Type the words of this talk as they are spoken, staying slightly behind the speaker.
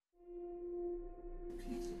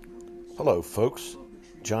Hello, folks.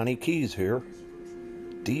 Johnny Keys here,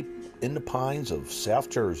 deep in the pines of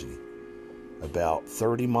South Jersey, about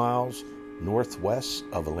 30 miles northwest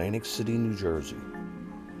of Atlantic City, New Jersey.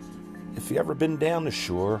 If you ever been down the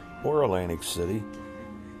shore or Atlantic City,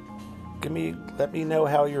 let me know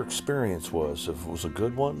how your experience was. If it was a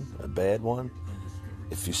good one, a bad one.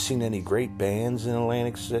 If you've seen any great bands in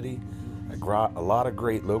Atlantic City, a lot of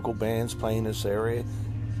great local bands playing this area.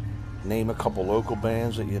 Name a couple local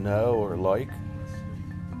bands that you know or like.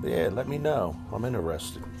 Yeah, let me know. I'm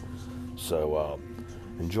interested. So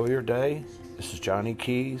enjoy your day. This is Johnny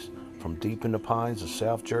Keys from deep in the pines of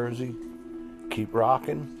South Jersey. Keep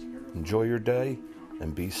rocking. Enjoy your day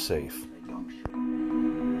and be safe.